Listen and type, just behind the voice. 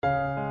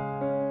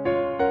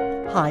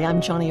Hi,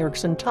 I'm Johnny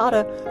Erickson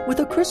Tata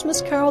with a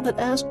Christmas carol that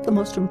asked the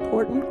most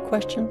important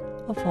question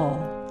of all.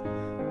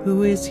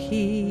 Who is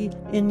he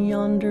in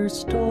yonder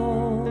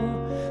stall,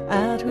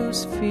 at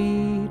whose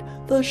feet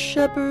the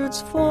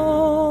shepherds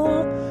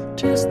fall?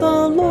 'Tis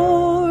the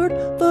Lord,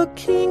 the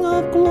King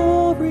of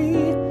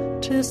glory.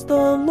 'Tis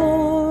the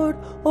Lord,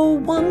 a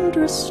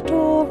wondrous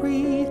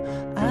story.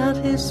 At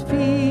his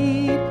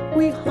feet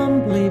we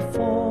humbly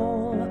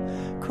fall.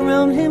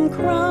 Crown him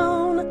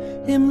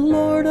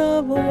Lord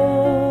of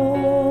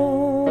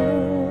all.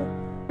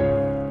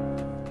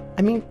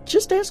 I mean,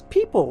 just ask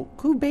people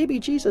who baby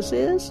Jesus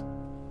is,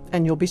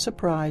 and you'll be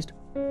surprised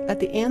at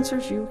the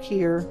answers you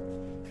hear.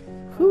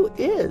 Who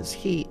is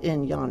he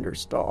in yonder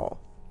stall?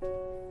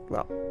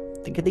 Well,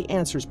 think of the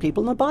answers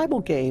people in the Bible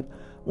gave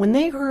when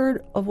they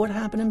heard of what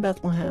happened in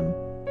Bethlehem.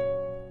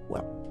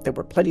 Well, there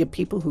were plenty of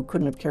people who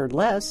couldn't have cared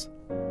less.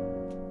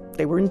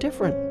 They were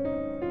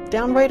indifferent,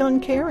 downright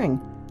uncaring,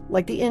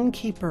 like the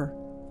innkeeper.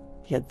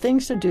 He had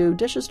things to do,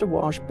 dishes to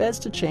wash, beds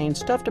to change,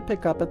 stuff to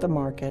pick up at the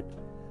market.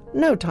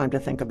 No time to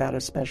think about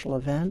a special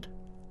event.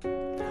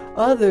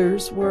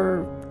 Others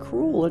were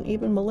cruel and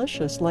even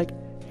malicious, like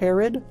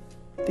Herod,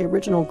 the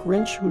original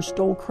Grinch who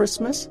stole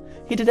Christmas.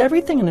 He did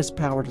everything in his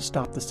power to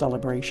stop the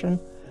celebration,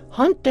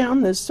 hunt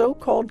down this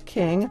so-called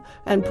king,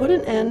 and put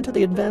an end to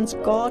the events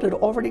God had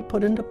already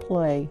put into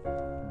play.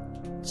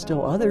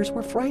 Still others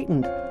were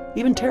frightened,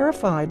 even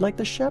terrified, like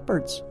the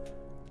shepherds.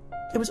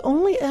 It was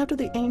only after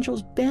the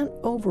angels bent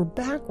over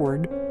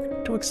backward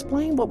to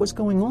explain what was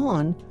going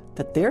on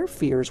that their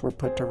fears were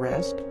put to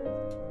rest.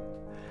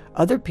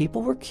 Other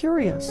people were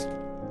curious,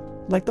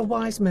 like the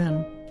wise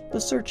men,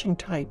 the searching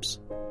types.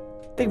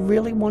 They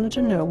really wanted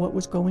to know what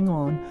was going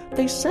on.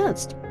 They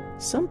sensed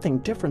something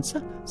different,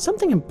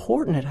 something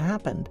important had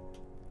happened.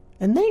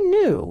 And they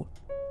knew,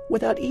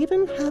 without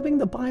even having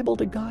the Bible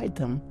to guide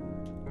them,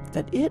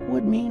 that it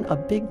would mean a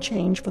big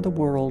change for the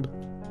world.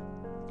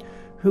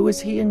 Who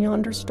is he in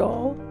yonder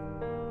stall?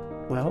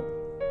 Well,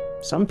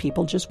 some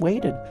people just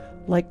waited,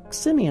 like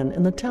Simeon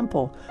in the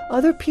temple.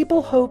 Other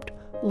people hoped,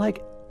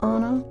 like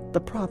Anna, the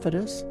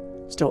prophetess.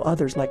 Still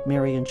others, like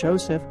Mary and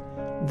Joseph.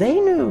 They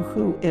knew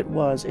who it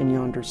was in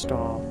yonder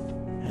stall,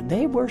 and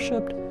they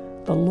worshipped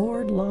the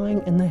Lord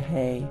lying in the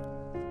hay.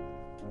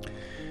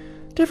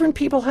 Different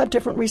people have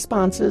different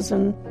responses,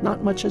 and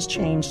not much has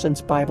changed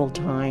since Bible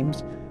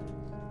times.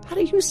 How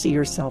do you see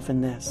yourself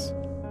in this?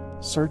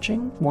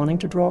 Searching, wanting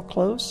to draw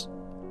close?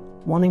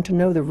 Wanting to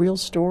know the real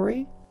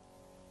story?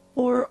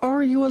 Or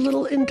are you a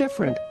little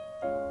indifferent,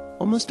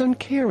 almost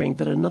uncaring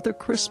that another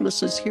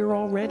Christmas is here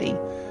already?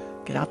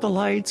 Get out the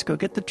lights, go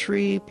get the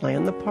tree,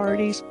 plan the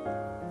parties.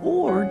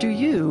 Or do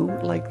you,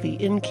 like the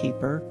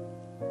innkeeper,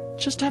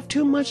 just have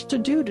too much to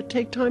do to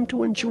take time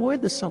to enjoy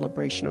the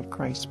celebration of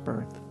Christ's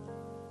birth?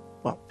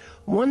 Well,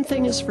 one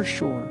thing is for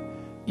sure.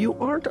 You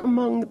aren't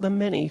among the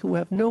many who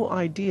have no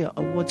idea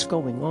of what's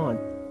going on.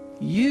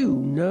 You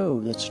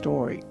know the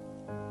story.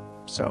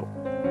 So,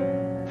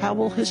 how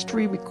will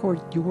history record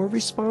your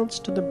response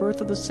to the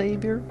birth of the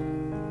Savior?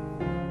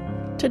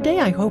 Today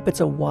I hope it's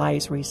a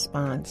wise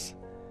response.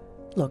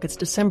 Look, it's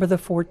December the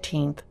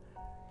 14th,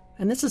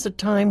 and this is a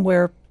time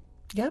where,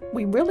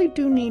 we really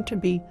do need to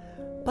be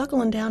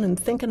buckling down and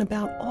thinking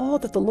about all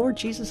that the Lord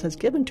Jesus has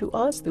given to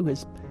us through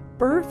his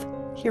birth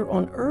here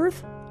on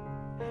earth.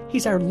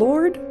 He's our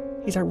Lord,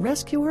 he's our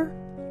rescuer,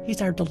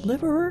 he's our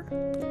deliverer.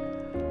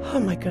 Oh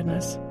my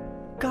goodness,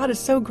 God is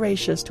so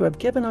gracious to have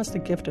given us the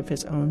gift of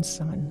his own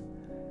Son.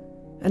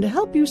 And to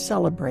help you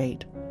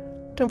celebrate,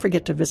 don't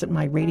forget to visit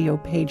my radio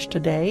page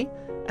today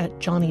at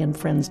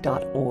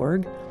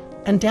johnnyandfriends.org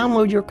and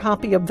download your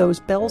copy of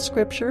those Bell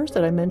Scriptures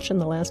that I mentioned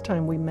the last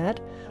time we met.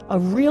 A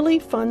really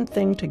fun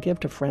thing to give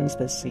to friends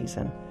this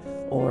season.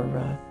 Or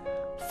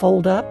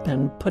fold up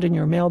and put in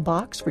your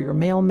mailbox for your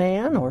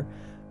mailman, or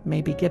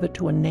maybe give it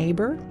to a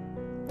neighbor.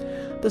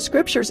 The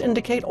Scriptures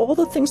indicate all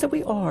the things that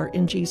we are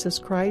in Jesus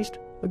Christ,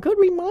 a good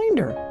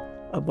reminder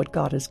of what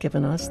God has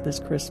given us this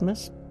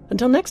Christmas.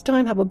 Until next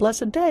time, have a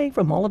blessed day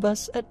from all of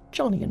us at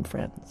Johnny and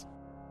Friends.